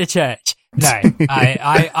everybody go to church. No,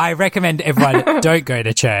 I recommend everyone don't go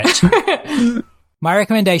to church. My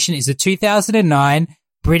recommendation is a 2009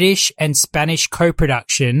 British and Spanish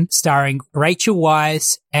co-production starring Rachel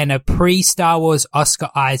Weisz and a pre-Star Wars Oscar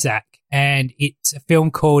Isaac. And it's a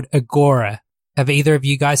film called Agora. Have either of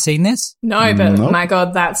you guys seen this? No, but my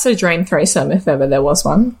God, that's a dream threesome if ever there was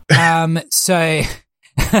one. So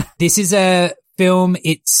this is a film.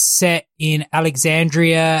 It's set in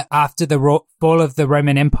Alexandria after the fall of the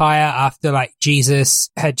Roman Empire, after like Jesus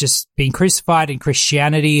had just been crucified and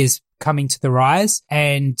Christianity is coming to the rise.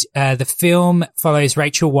 And the film follows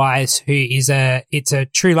Rachel Weisz, who is it's a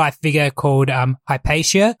true life figure called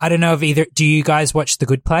Hypatia. I don't know if either, do you guys watch The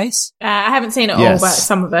Good Place? I haven't seen it all, but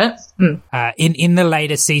some of it. In the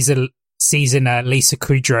later season, Lisa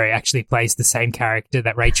Kudrow actually plays the same character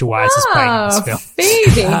that Rachel Weisz is playing in this film.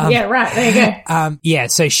 Phoebe. Yeah, right. There you go.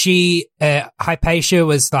 So she, Hypatia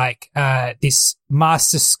was like, this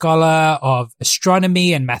master scholar of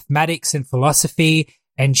astronomy and mathematics and philosophy.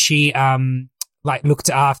 And she, looked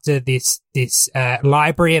after this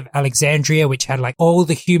library of Alexandria, which had like all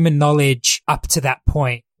the human knowledge up to that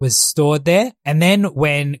point was stored there. And then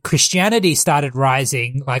when Christianity started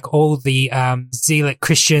rising, like all the zealot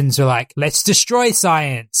Christians were like, let's destroy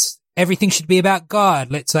science. Everything should be about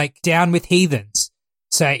God. Let's like down with heathens.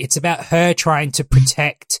 So it's about her trying to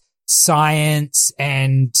protect science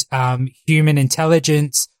and human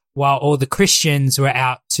intelligence while all the Christians were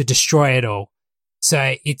out to destroy it all.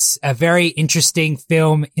 So it's a very interesting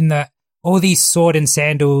film in that all these sword and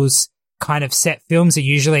sandals kind of set films are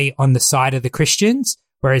usually on the side of the Christians,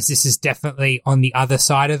 whereas this is definitely on the other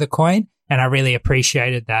side of the coin. And I really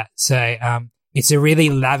appreciated that. So, it's a really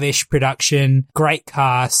lavish production, great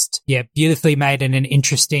cast. Yeah, beautifully made and an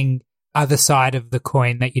interesting other side of the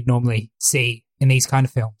coin that you'd normally see in these kind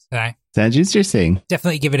of films. So sounds interesting.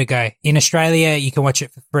 Definitely give it a go. In Australia, you can watch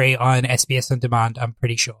it for free on SBS On Demand, I'm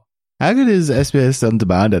pretty sure. How good is SBS On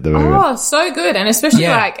Demand at the moment? Oh, so good. And especially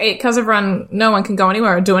because no one can go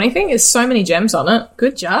anywhere or do anything, there's so many gems on it.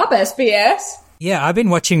 Good job, SBS. Yeah, I've been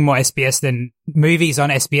watching more movies on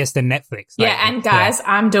SBS than Netflix. And guys,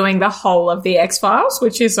 I'm doing the whole of the X-Files,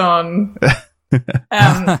 which is on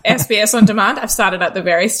SBS On Demand. I've started at the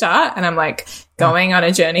very start and I'm like going on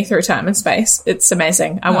a journey through time and space. It's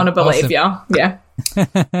amazing. I want to believe you. Yeah.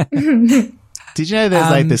 Did you know there's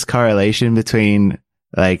like this correlation between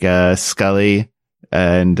like Scully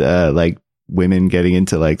and like women getting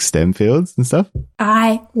into like STEM fields and stuff?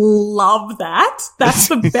 I love that. That's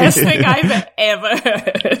the best thing I've ever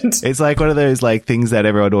heard. It's like one of those like things that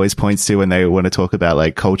everyone always points to when they want to talk about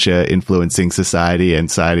like culture influencing society and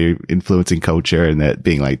society influencing culture, and that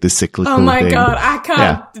being like the cyclical thing. Oh my God, I can't.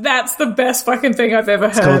 Yeah. That's the best fucking thing I've ever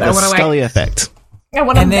heard. It's called the Scully effect. I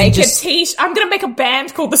want to make a t-shirt. I'm going to make a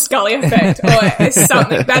band called the Scully Effect. Or it's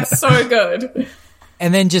something. That's so good.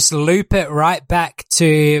 And then just loop it right back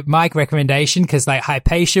to my recommendation, because like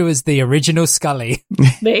Hypatia was the original Scully.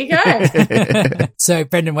 There you go. So,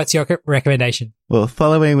 Brendan, what's your recommendation? Well,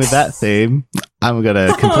 following with that theme, I'm going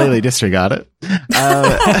to completely disregard it.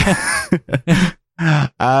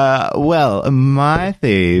 Well, my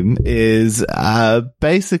theme is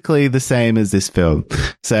basically the same as this film.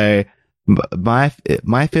 So, my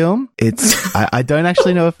film, it's I don't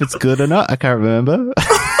actually know if it's good or not. I can't remember.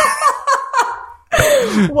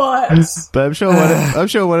 What? But I'm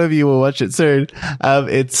sure one of you will watch it soon.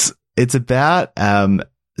 It's about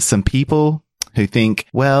some people who think,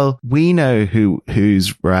 well, we know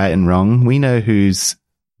who's right and wrong. We know who's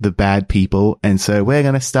the bad people, and so we're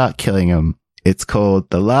going to start killing them. It's called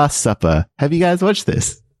The Last Supper. Have you guys watched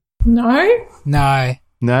this? No. No?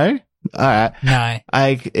 All right. No.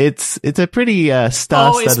 It's a pretty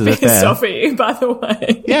star-studded affair. Always pissed off at you, by the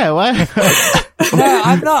way. Yeah, why? No,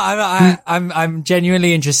 I'm not. I'm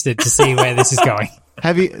genuinely interested to see where this is going.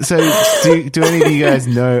 Have you? So, do any of you guys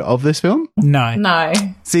know of this film? No.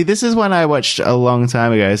 See, this is one I watched a long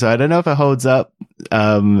time ago, so I don't know if it holds up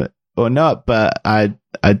or not. But I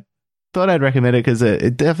thought I'd recommend it because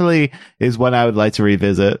it definitely is one I would like to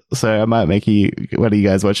revisit. So I might make one of you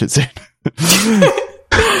guys watch it soon.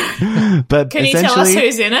 But can you tell us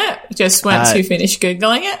who's in it? Just once you finish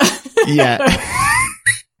Googling it. Yeah.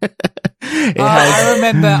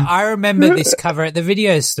 I remember this cover at the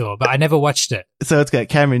video store, but I never watched it. So it's got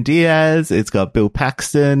Cameron Diaz, it's got Bill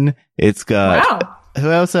Paxton, it's got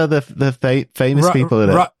who else are the famous people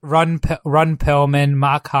in it? Ron Perlman,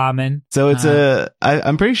 Mark Harmon. So it's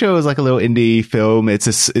I'm pretty sure it was like a little indie film. It's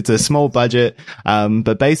a small budget,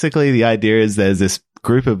 but basically the idea is there's this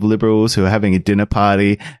group of liberals who are having a dinner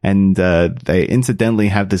party, and they incidentally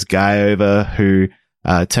have this guy over who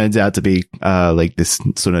turns out to be like this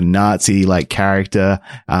sort of Nazi like character,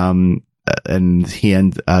 and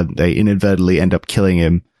they inadvertently end up killing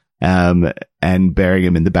him and burying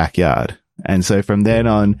him in the backyard. And so from then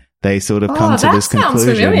on, they sort of come to this conclusion.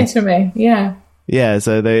 That sounds familiar to me. Yeah. Yeah,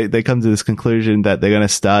 so they come to this conclusion that they're going to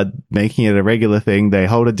start making it a regular thing. They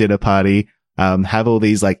hold a dinner party, have all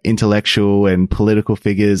these like intellectual and political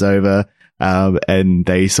figures over, and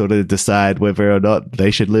they sort of decide whether or not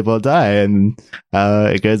they should live or die. And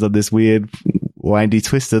it goes on this weird, windy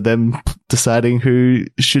twist of them deciding who's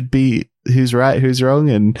right, who's wrong,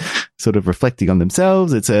 and sort of reflecting on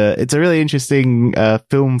themselves. It's a really interesting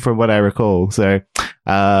film from what I recall. So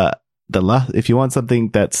if you want something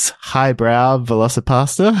that's highbrow,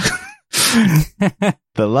 VelociPastor,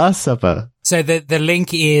 The Last Supper. So the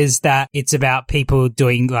link is that it's about people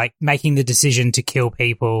doing like making the decision to kill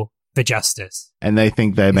people for justice. And they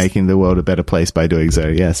think they're making the world a better place by doing so,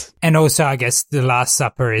 yes. And also, I guess, The Last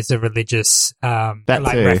Supper is a religious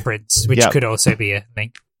reference, which could also be a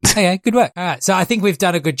link. Okay, good work. All right, so I think we've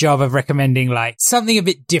done a good job of recommending like something a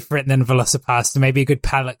bit different than VelociPastor, maybe a good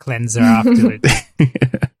palate cleanser afterwards.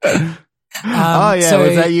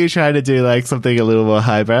 Was that you trying to do like something a little more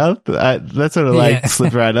highbrow? That sort of like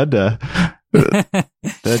slipped right under. That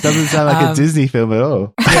doesn't sound like a Disney film at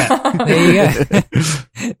all. Yeah, there you go.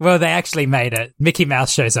 Well, they actually made it. Mickey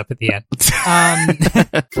Mouse shows up at the end.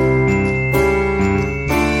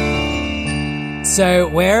 So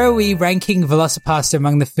where are we ranking VelociPastor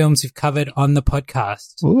among the films we've covered on the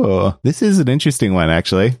podcast? Oh, this is an interesting one,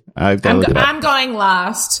 actually. I'm going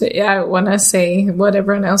last. Yeah, I want to see what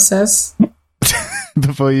everyone else says.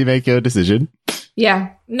 Before you make your decision? Yeah.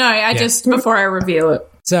 No, just before I reveal it.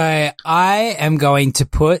 So I am going to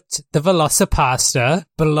put the VelociPastor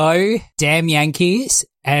below Damn Yankees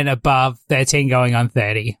and above 13 going on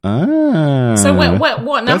 30. Ah. So what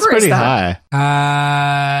number is that?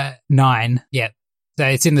 High. 9. Yeah. So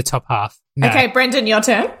it's in the top half. No. Okay, Brendan, your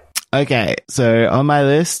turn. Okay, so on my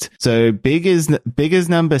list, big is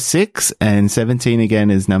number 6 and 17 again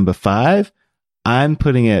is number 5. I'm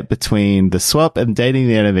putting it between The Swap and Dating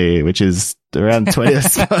the Enemy, which is around 20th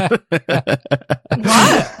spot.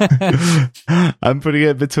 What? I'm putting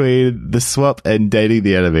it between The Swap and Dating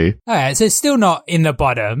the Enemy. All right, so it's still not in the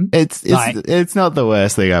bottom. It's not the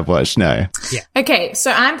worst thing I've watched, no. Yeah. Okay,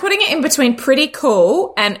 so I'm putting it in between Pretty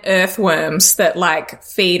Cool and Earthworms that like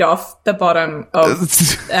feed off the bottom of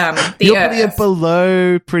the You're Earth. putting it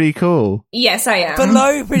below Pretty Cool. Yes, I am.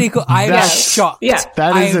 Below Pretty Cool. I was shocked. Yeah.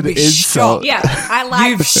 That is an insult. Yeah, I like.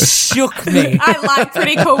 You've shook me. I like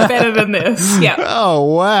Pretty Cool better than this. Yeah.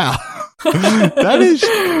 Oh wow. That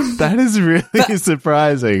is really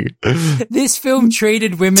surprising. This film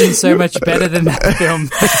treated women so much better than that film.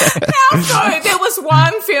 How so?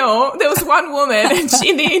 There was one woman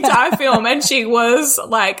in the entire film, and she was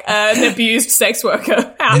like an abused sex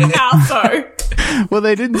worker. How so? Well,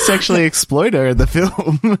 they didn't sexually exploit her in the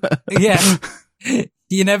film. Yeah.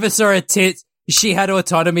 You never saw her tits. She had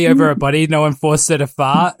autonomy over her body. No one forced her to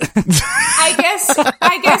fart.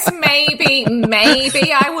 I guess maybe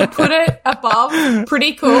I would put it above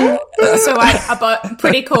Pretty Cool. So above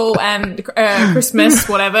Pretty Cool and Christmas,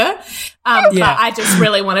 whatever. But I just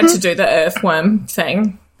really wanted to do the Earthworm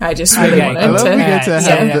thing. I just really wanted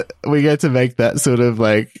to. We get to make that sort of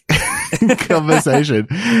like conversation.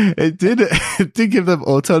 It did give them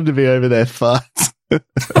autonomy over their farts.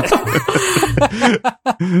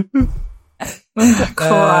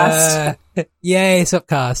 Christ. Yay,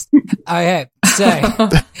 Subcast. Okay, so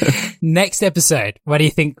next episode, what do you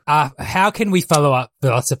think? How can we follow up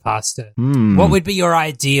VelociPastor? What would be your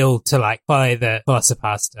ideal to like follow the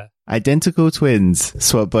VelociPastor? Identical twins,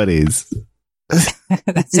 swap buddies.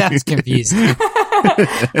 That sounds confusing.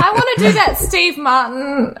 I want to do that Steve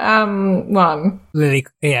Martin one. Lily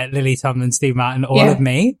Tomlin, Steve Martin, all of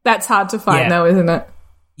me. That's hard to find though, isn't it?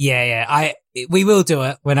 Yeah. We will do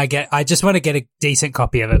it when I just want to get a decent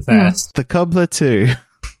copy of it first. The Cobbler 2.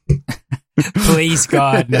 Please,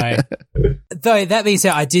 God, no. Though, that being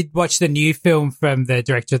said, I did watch the new film from the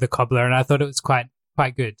director of The Cobbler, and I thought it was quite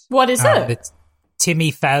good. What is it?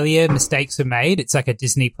 Timmy Failure, Mistakes Were Made. It's like a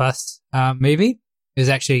Disney Plus movie.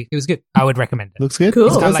 It was good. I would recommend it. Looks good. Cool.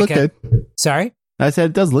 It does look good. Sorry? I said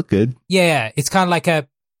it does look good. Yeah, it's kind of like a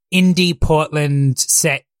indie Portland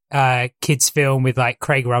set kids film with like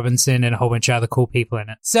Craig Robinson and a whole bunch of other cool people in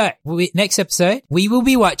it. So next episode, we will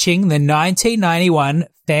be watching the 1991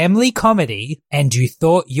 family comedy And You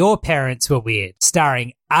Thought Your Parents Were Weird,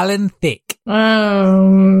 starring Alan Thicke. Oh,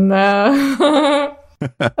 no.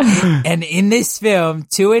 And in this film,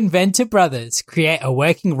 two inventor brothers create a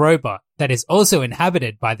working robot that is also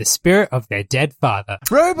inhabited by the spirit of their dead father.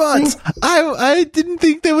 Robots! I didn't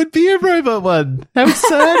think there would be a robot one. How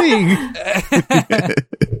exciting!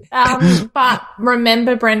 But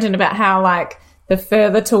remember, Brendan, about how like the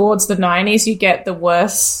further towards the 90s you get, the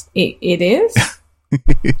worse it is.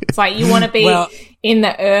 It's like you want to be in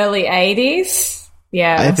the early 80s.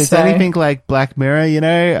 Yeah. If it's anything like Black Mirror, you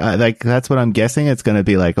know, like that's what I'm guessing. It's going to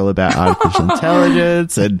be like all about artificial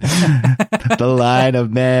intelligence and the line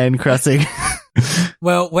of man crossing.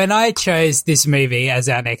 Well, when I chose this movie as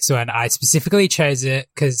our next one, I specifically chose it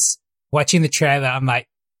because watching the trailer, I'm like,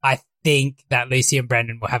 I think that Lucy and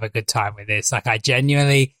Brendan will have a good time with this. Like, I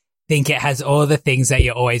genuinely think it has all the things that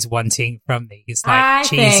you're always wanting from these like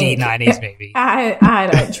cheesy 90s movies. I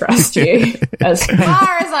don't trust you as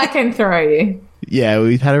far as I can throw you. Yeah,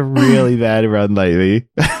 we've had a really bad run lately.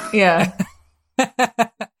 Yeah.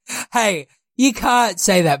 Hey, you can't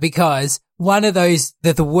say that because one of those,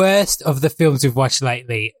 the worst of the films we've watched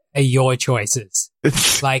lately are your choices.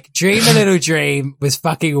 Like, Dream a Little Dream was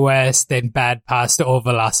fucking worse than Bad Pasta or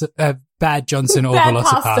Bad Johnson or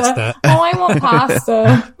VelociPastor. Oh, I want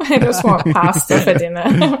pasta. I just want pasta for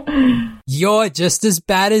dinner. You're just as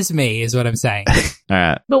bad as me, is what I'm saying. All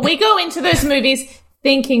right. But we go into those movies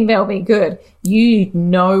thinking they'll be good. You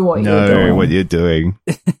know what you're doing.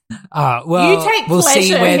 Well, you take we'll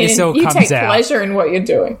see where this all comes out. You take pleasure in what you're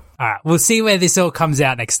doing. All right, we'll see where this all comes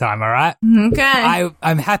out next time, all right? Okay.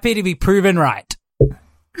 I'm happy to be proven right.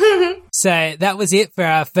 So that was it for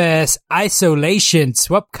our first Isolation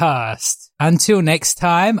Swapcast. Until next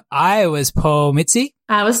time, I was Paul Mitzi.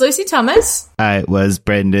 I was Lucy Thomas. I was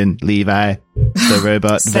Brendan Levi, the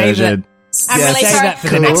robot version. I'm really sorry.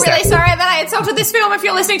 I'm really sorry that I insulted this film. If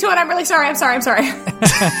you're listening to it, I'm really sorry. I'm sorry.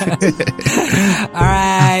 All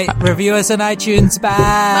right. Review us on iTunes. Bye.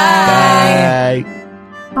 Bye.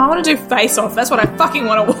 I want to do Face Off. That's what I fucking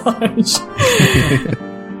want to watch.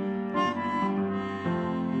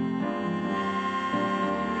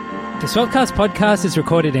 The Swapcast podcast is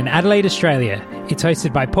recorded in Adelaide, Australia. It's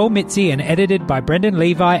hosted by Paul Mitzi and edited by Brendan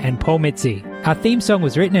Levi and Paul Mitzi. Our theme song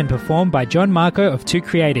was written and performed by John Marco of Too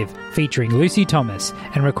Creative, featuring Lucy Thomas,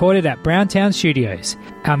 and recorded at Browntown Studios.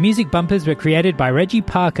 Our music bumpers were created by Reggie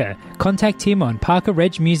Parker. Contact him on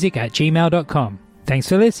parkerregmusic@gmail.com. Thanks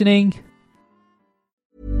for listening.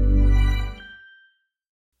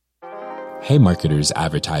 Hey marketers,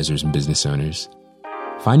 advertisers, and business owners.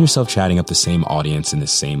 Find yourself chatting up the same audience in the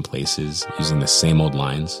same places, using the same old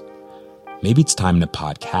lines? Maybe it's time to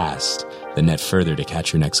podcast, then net further to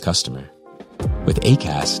catch your next customer. With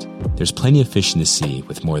Acast, there's plenty of fish in the sea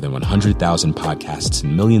with more than 100,000 podcasts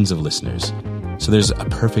and millions of listeners. So there's a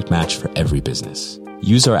perfect match for every business.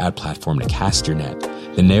 Use our ad platform to cast your net,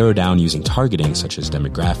 then narrow down using targeting such as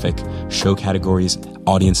demographic, show categories,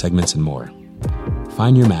 audience segments, and more.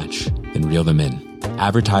 Find your match, then reel them in.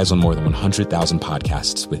 Advertise on more than 100,000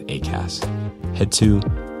 podcasts with Acast. Head to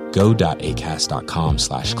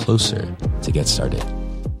go.acast.com/closer to get started.